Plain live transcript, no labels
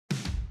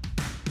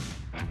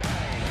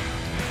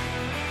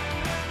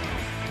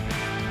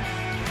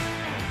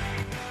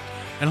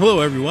And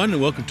hello, everyone,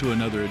 and welcome to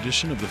another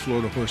edition of the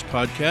Florida Horse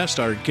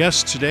Podcast. Our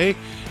guest today,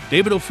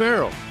 David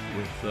O'Farrell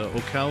with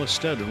Ocala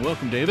Stud. And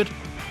welcome, David.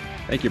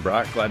 Thank you,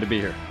 Brock. Glad to be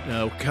here.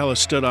 Ocala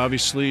Stud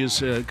obviously has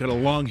got a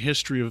long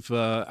history of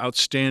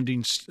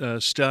outstanding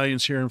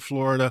stallions here in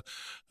Florida,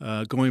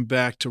 going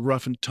back to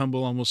Rough and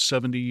Tumble almost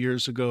 70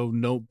 years ago,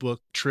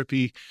 Notebook,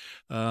 Trippy,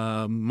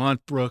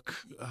 Montbrook,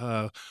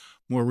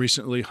 more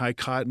recently High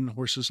Cotton,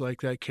 horses like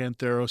that,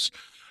 Cantheros.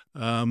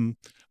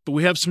 But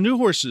we have some new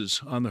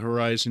horses on the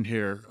horizon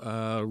here,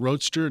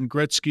 Roadster and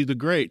Gretzky the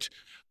Great.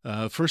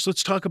 First,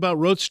 let's talk about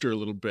Roadster a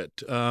little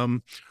bit.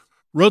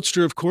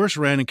 Roadster, of course,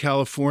 ran in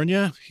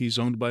California. He's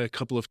owned by a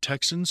couple of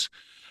Texans.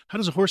 How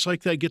does a horse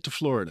like that get to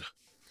Florida?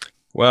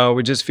 Well,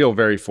 we just feel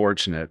very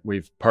fortunate.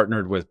 We've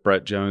partnered with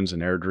Brett Jones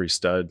and Airdrie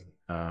Stud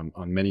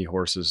on many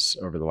horses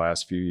over the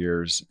last few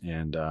years,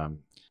 and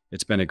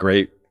it's been a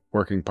great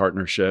working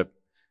partnership.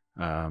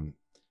 We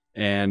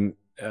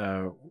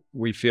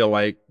feel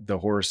like the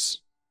horse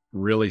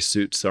really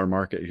suits our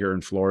market here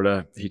in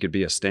Florida. He could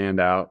be a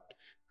standout.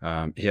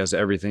 He has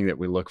everything that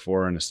we look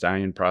for in a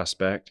stallion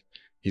prospect.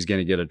 He's going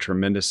to get a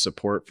tremendous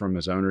support from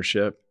his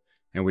ownership,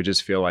 and we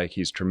just feel like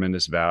he's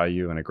tremendous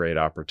value and a great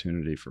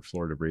opportunity for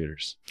Florida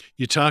breeders.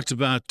 You talked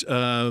about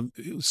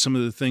some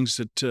of the things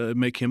that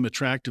make him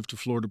attractive to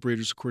Florida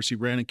breeders. Of course, he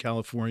ran in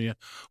California,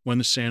 won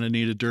the Santa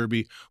Anita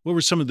Derby. What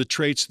were some of the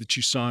traits that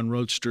you saw in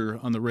Roadster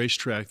on the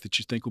racetrack that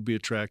you think will be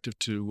attractive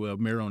to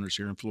mare owners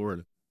here in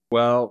Florida?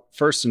 Well,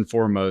 first and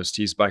foremost,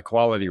 he's by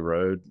Quality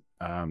Road,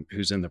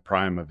 who's in the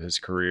prime of his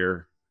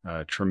career.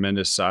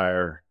 Tremendous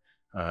sire,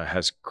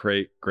 has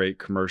great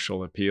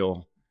commercial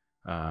appeal.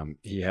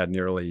 He had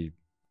nearly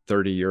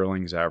 30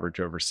 yearlings,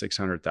 average over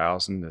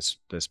 600,000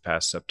 this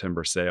past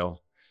September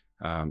sale.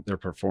 They're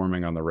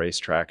performing on the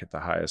racetrack at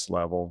the highest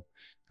level.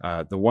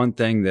 The one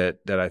thing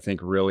that I think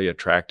really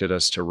attracted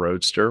us to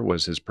Roadster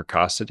was his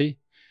precocity.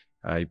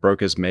 He broke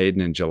his maiden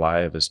in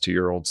July of his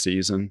 2-year-old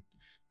season.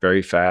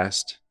 Very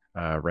fast.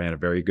 Ran a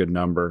very good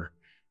number,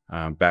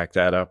 backed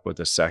that up with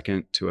a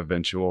second to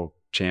eventual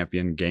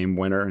champion game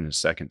winner in his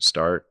second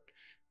start,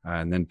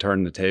 and then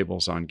turned the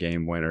tables on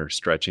game winner,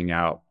 stretching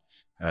out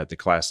at the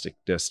classic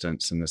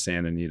distance in the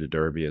Santa Anita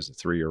Derby as a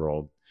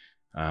 3-year-old,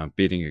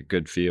 beating a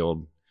good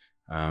field,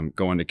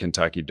 going to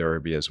Kentucky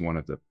Derby as one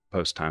of the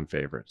post-time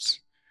favorites.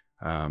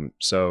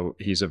 So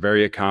he's a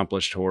very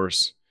accomplished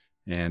horse.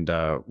 And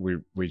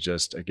we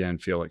just, again,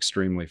 feel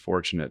extremely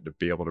fortunate to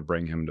be able to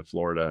bring him to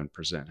Florida and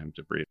present him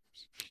to breeders.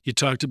 You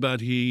talked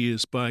about he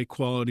is by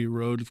Quality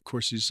Road. Of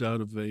course, he's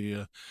out of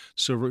a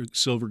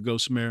silver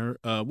ghost mare.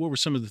 What were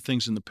some of the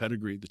things in the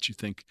pedigree that you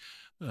think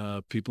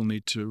people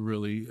need to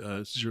really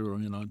zero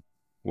in on?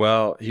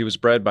 Well, he was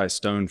bred by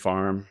Stone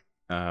Farm,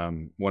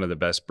 one of the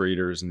best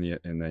breeders in the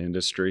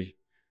industry.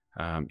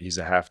 He's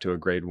a half to a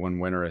Grade 1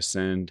 winner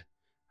ascend.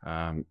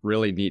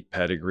 Really neat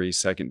pedigree,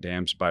 second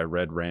dams by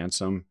Red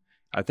Ransom.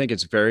 I think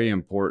it's very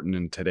important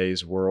in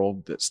today's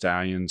world that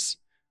stallions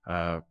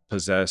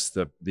possess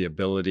the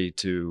ability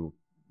to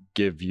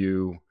give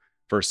you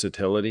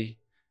versatility.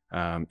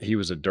 He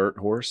was a dirt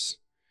horse,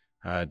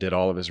 did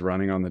all of his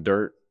running on the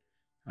dirt,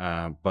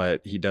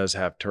 but he does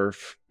have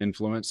turf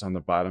influence on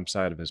the bottom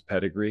side of his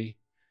pedigree,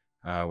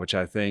 which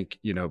I think,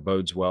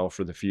 bodes well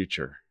for the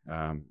future.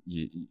 I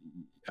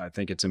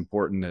think it's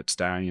important that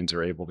stallions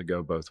are able to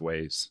go both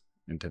ways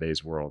in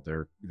today's world.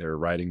 They're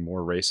riding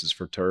more races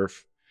for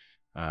turf.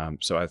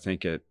 So I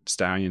think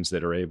stallions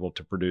that are able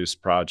to produce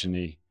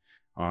progeny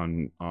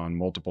on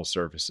multiple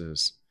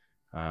surfaces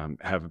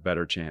have a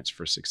better chance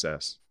for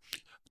success.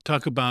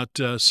 Talk about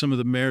some of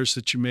the mares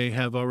that you may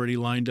have already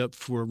lined up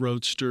for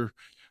Roadster,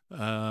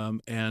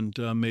 and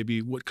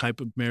maybe what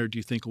type of mare do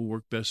you think will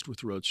work best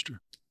with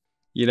Roadster?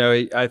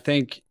 I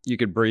think you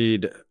could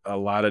breed a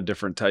lot of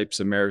different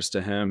types of mares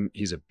to him.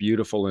 He's a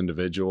beautiful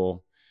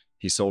individual.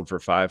 He sold for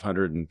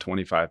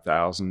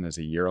 $525,000 as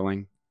a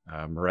yearling.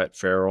 Moret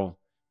Farrell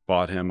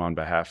bought him on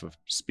behalf of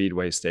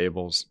Speedway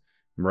Stables.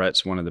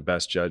 Moret's one of the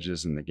best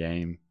judges in the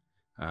game.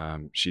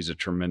 She's a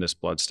tremendous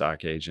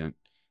bloodstock agent,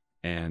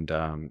 and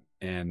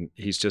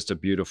he's just a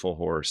beautiful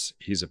horse.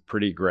 He's a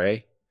pretty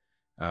gray,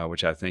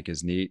 which I think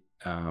is neat,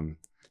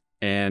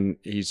 and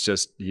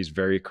he's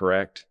very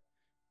correct,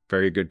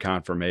 very good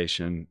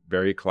conformation,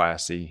 very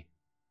classy,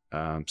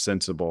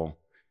 sensible,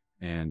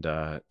 and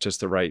just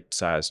the right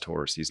sized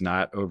horse. He's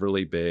not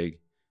overly big.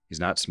 He's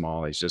not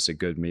small. He's just a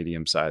good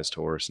medium-sized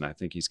horse, and I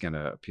think he's going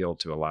to appeal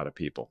to a lot of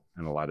people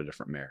and a lot of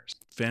different mares.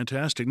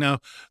 Fantastic. Now,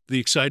 the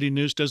exciting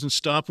news doesn't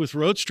stop with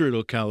Roadster at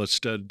Ocala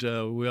Stud.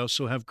 We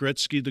also have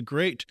Gretzky the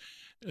Great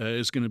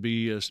is going to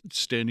be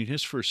standing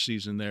his first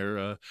season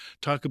there.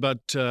 Talk about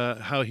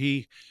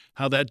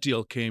how that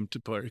deal came to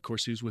part. Of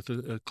course, he's with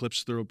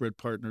Eclipse Thoroughbred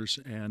Partners,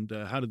 and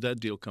how did that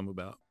deal come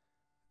about?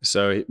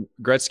 So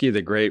Gretzky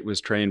the Great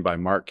was trained by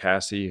Mark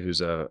Cassie,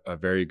 who's a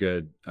very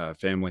good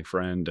family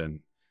friend,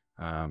 and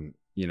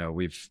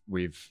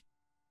we've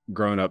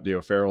grown up. The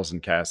O'Farrells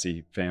and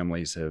Cassie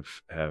families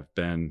have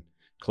been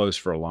close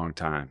for a long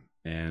time.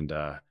 And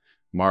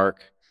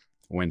Mark,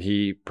 when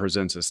he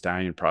presents a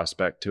stallion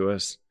prospect to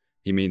us,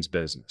 he means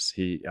business.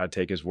 I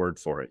take his word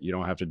for it. You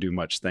don't have to do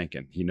much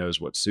thinking. He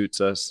knows what suits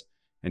us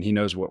and he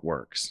knows what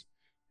works.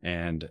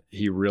 And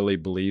he really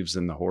believes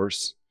in the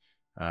horse.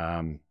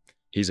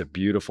 He's a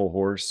beautiful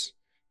horse.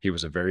 He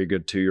was a very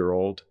good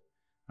 2-year-old.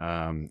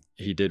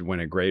 He did win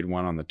a grade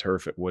 1 on the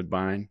turf at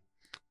Woodbine.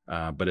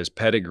 But his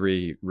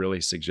pedigree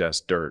really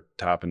suggests dirt,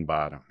 top and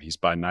bottom. He's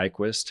by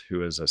Nyquist,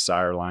 who is a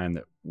sire line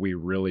that we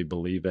really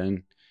believe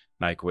in.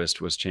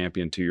 Nyquist was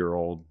champion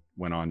 2-year-old,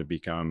 went on to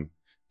become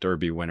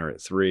Derby winner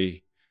at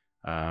 3.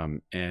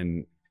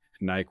 And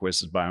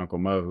Nyquist is by Uncle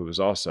Mo, who was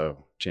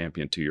also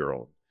champion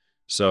 2-year-old.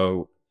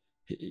 So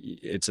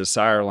it's a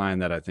sire line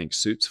that I think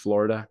suits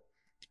Florida.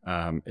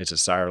 It's a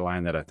sire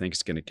line that I think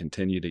is going to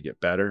continue to get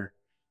better.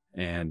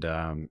 And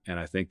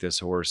I think this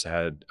horse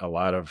had a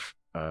lot of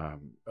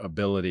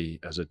ability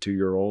as a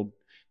 2-year-old.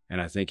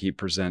 And I think he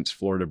presents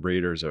Florida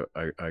breeders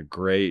a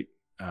great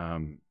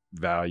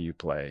value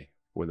play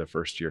with a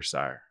first-year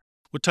sire.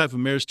 What type of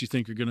mares do you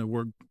think are going to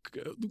work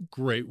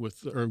great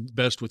with, or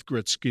best with,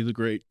 Gretzky the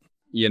Great?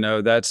 You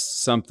know, that's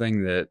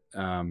something that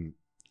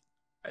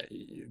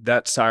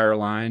that sire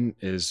line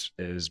is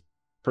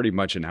pretty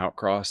much an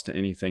outcross to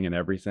anything and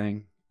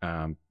everything.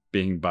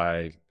 Being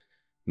by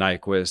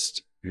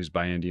Nyquist, who's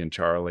by Indian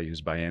Charlie,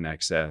 who's by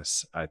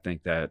NXS, I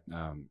think that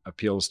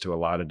appeals to a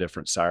lot of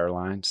different sire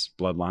lines,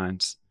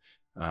 bloodlines.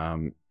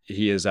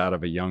 He is out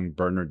of a young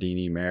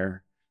Bernardini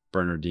mare.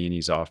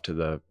 Bernardini's off to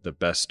the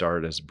best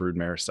start as a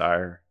broodmare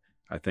sire,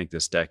 I think,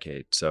 this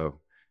decade. So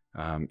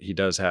he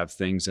does have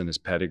things in his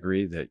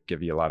pedigree that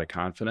give you a lot of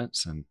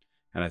confidence, and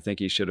I think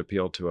he should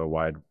appeal to a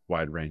wide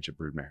range of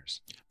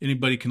broodmares.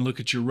 Anybody can look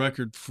at your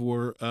record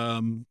for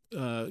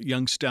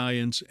young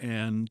stallions,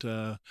 and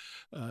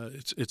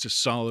it's a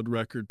solid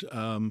record.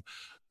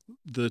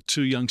 The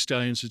 2 young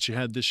stallions that you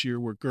had this year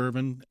were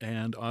Gervin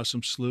and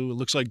Awesome Slew. It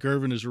looks like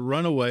Gervin is a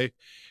runaway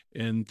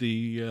in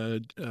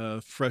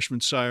the freshman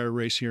sire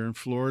race here in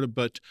Florida,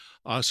 but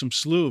Awesome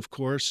Slew, of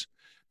course,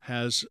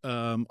 has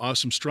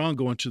Awesome Strong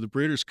going to the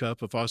Breeders'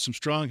 Cup. If Awesome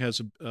Strong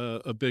has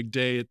a big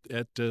day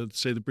at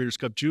say, the Breeders'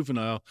 Cup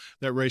Juvenile,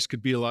 that race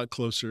could be a lot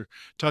closer.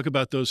 Talk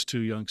about those 2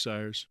 young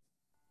sires.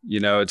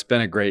 You know, it's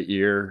been a great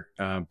year.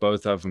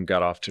 Both of them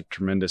got off to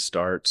tremendous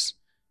starts.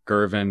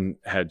 Gervin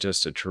had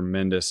just a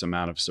tremendous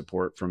amount of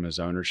support from his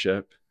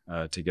ownership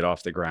to get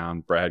off the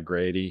ground. Brad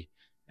Grady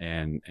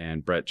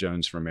and Brett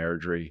Jones from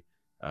Airdrie,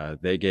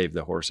 they gave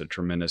the horse a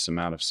tremendous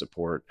amount of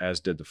support, as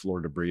did the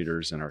Florida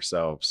breeders and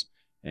ourselves.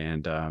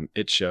 And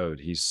it showed.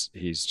 He's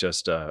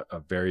just a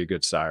very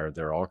good sire.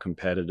 They're all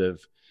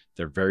competitive.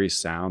 They're very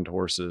sound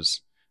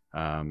horses,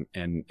 and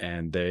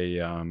they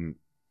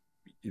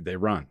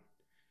run.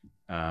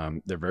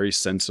 They're very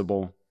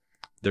sensible.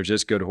 They're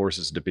just good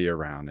horses to be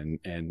around.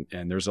 And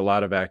there's a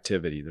lot of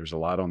activity. There's a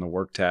lot on the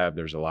work tab.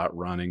 There's a lot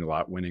running, a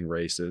lot winning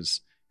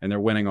races, and they're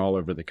winning all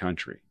over the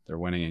country. They're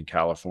winning in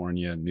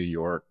California, New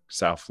York,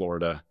 South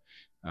Florida.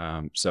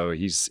 So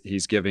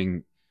he's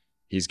giving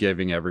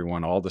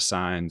everyone all the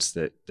signs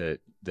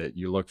that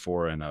you look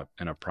for in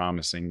a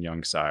promising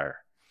young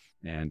sire.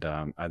 And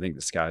I think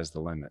the sky's the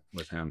limit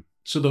with him.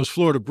 So those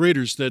Florida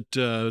breeders that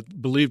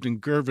believed in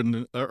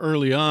Gervin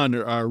early on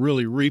are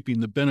really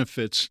reaping the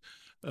benefits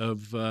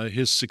of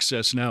his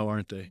success now,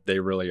 aren't they? They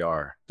really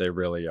are. They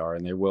really are.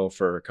 And they will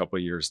for a couple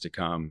of years to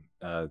come,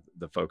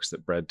 the folks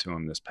that bred to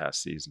him this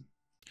past season.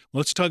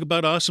 Let's talk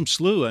about Awesome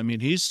Slew. I mean,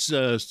 he's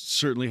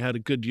certainly had a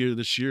good year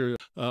this year.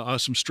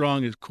 Awesome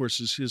Strong, of course,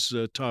 is his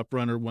top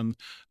runner,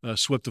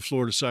 swept the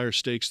Florida Sire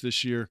Stakes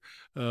this year.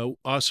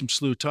 Awesome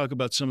Slew, talk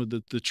about some of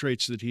the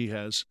traits that he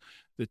has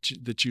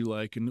that you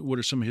like, and what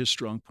are some of his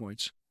strong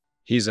points?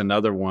 He's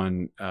another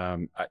one.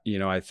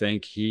 I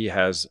think he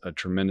has a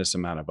tremendous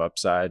amount of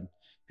upside.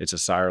 It's a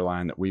sire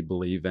line that we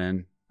believe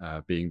in,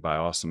 being by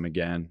Awesome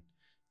again.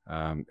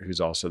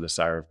 Who's also the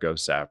sire of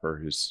Ghost Sapper,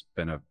 who's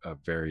been a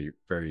very,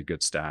 very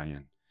good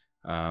stallion.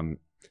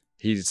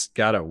 He's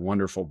got a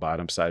wonderful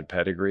bottom side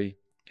pedigree.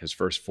 His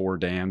first 4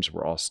 dams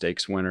were all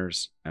stakes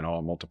winners and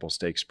all multiple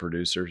stakes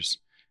producers.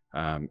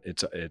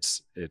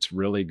 It's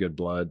really good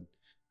blood.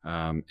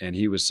 And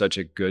he was such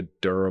a good,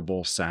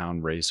 durable,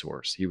 sound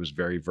racehorse. He was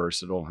very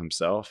versatile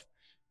himself.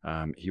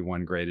 He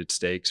won graded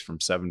stakes from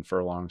 7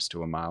 furlongs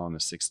to a mile and a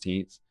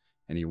 16th,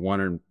 and he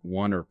won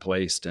or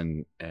placed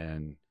in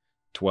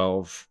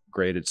 12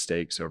 graded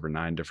stakes over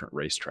 9 different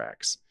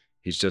racetracks.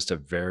 He's just a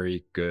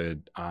very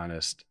good,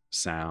 honest,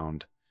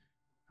 sound,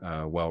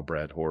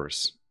 well-bred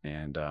horse.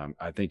 And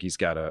I think he's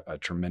got a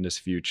tremendous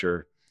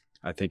future.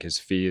 I think his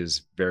fee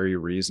is very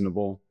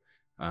reasonable.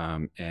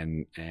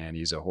 And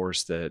he's a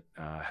horse that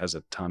has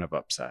a ton of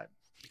upside.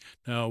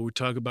 Now, we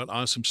talk about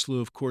Awesome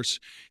Slew. Of course,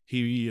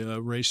 he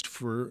raced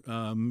for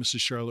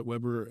Mrs. Charlotte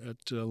Weber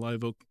at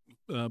Live Oak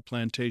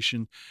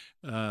Plantation.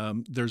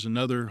 There's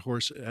another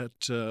horse at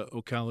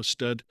Ocala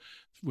Stud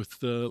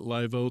with the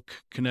Live Oak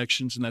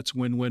connections, and that's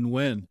Win Win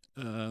Win.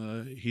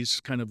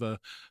 He's kind of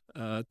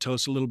tell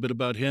us a little bit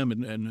about him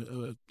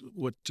and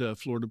what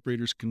Florida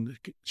breeders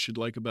should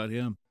like about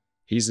him.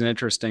 He's an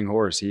interesting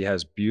horse. He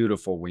has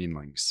beautiful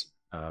weanlings,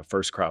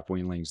 first crop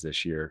weanlings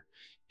this year.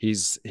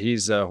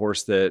 he's a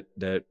horse that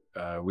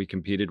we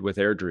competed with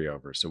Airdrie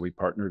over. So we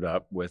partnered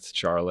up with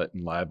Charlotte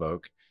and Live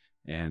Oak,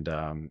 and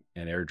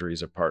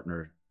Airdrie's a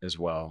partner as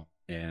well.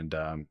 And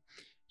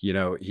you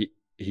know,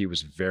 he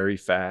was very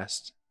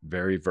fast,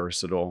 very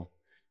versatile,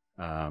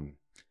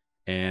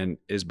 and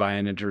is by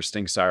an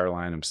interesting sire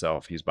line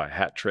himself. He's by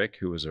Hat Trick,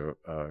 who was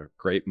a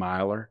great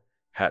miler.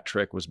 Hat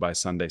Trick was by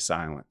Sunday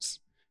Silence.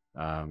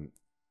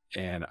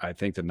 And I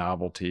think the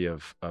novelty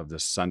of the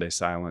Sunday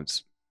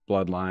Silence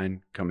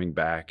bloodline coming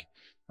back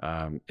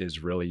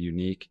is really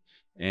unique.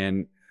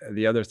 And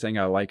the other thing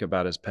I like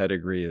about his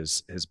pedigree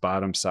is his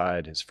bottom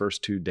side. His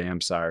first 2 dam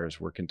sires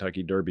were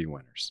Kentucky Derby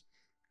winners.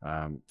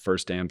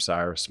 First dam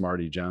sire,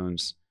 Smarty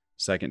Jones.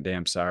 Second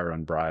dam sire,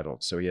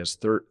 Unbridled. So he has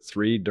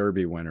 3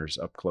 Derby winners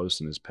up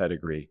close in his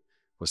pedigree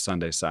with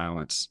Sunday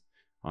Silence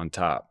on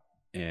top.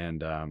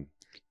 And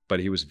but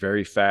he was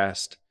very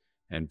fast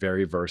and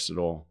very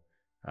versatile,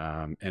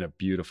 and a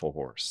beautiful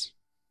horse.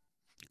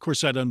 Of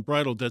course, that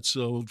Unbridled, that's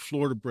the old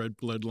Florida bred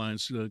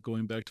bloodlines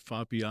going back to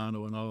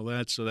Fabiano and all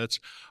that. So that's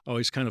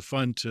always kind of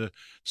fun to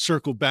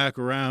circle back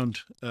around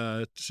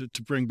to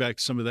bring back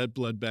some of that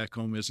blood back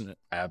home, isn't it?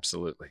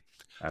 Absolutely.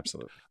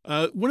 Absolutely.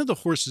 One of the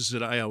horses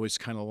that I always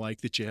kind of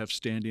like that you have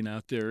standing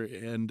out there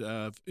and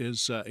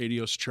is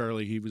Adios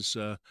Charlie. He was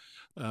a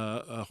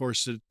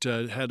horse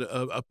that had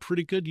a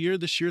pretty good year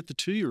this year at the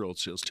 2-year-old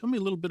sales. Tell me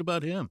a little bit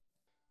about him.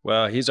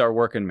 Well, he's our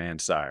working man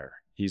sire.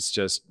 He's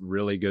just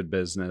really good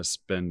business,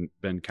 been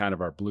kind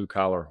of our blue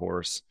collar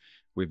horse.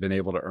 We've been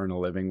able to earn a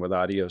living with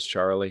Adios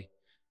Charlie.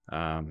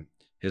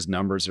 His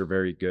numbers are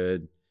very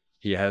good.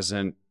 He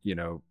hasn't, you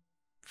know,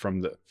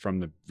 from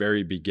the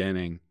very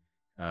beginning,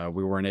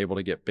 we weren't able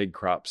to get big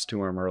crops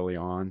to him early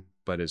on,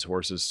 but his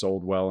horses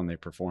sold well and they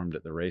performed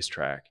at the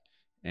racetrack.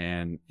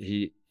 And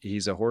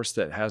he's a horse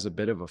that has a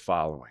bit of a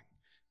following.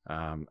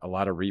 A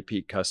lot of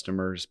repeat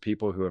customers,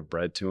 people who have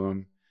bred to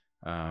him,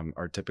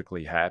 are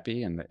typically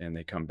happy and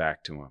they come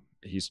back to him.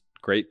 He's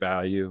great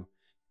value,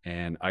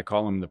 and I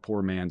call him the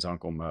poor man's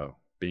Uncle Mo,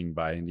 being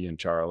by Indian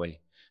Charlie.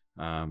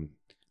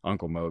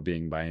 Uncle Mo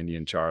being by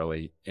Indian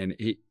Charlie, and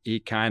he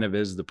kind of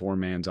is the poor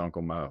man's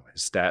Uncle Mo.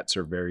 His stats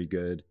are very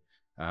good.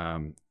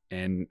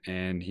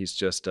 And he's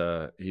just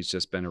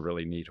been a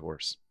really neat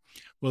horse.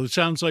 Well, it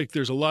sounds like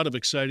there's a lot of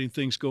exciting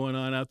things going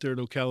on out there at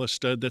Ocala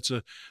Stud. That's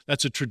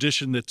a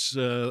tradition that's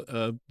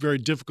very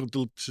difficult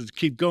to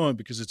keep going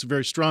because it's a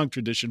very strong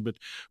tradition. But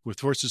with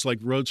horses like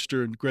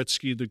Roadster and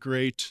Gretzky the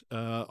Great,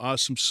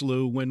 Awesome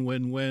Slew,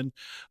 Win.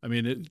 I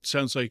mean, it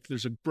sounds like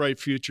there's a bright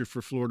future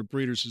for Florida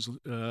breeders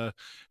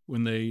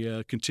when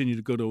they continue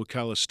to go to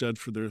Ocala Stud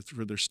for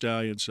their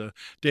stallions.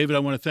 David, I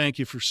want to thank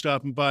you for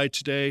stopping by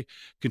today.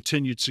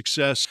 Continued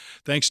success.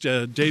 Thanks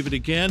to David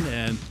again,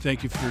 and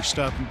thank you for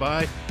stopping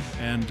by.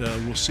 And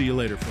we'll see you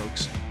later,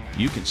 folks.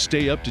 You can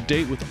stay up to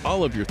date with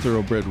all of your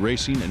thoroughbred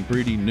racing and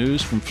breeding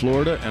news from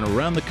Florida and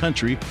around the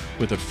country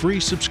with a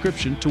free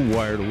subscription to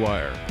Wire to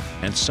Wire.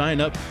 And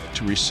sign up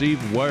to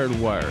receive Wire to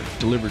Wire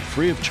delivered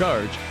free of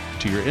charge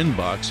to your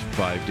inbox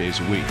 5 days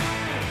a week.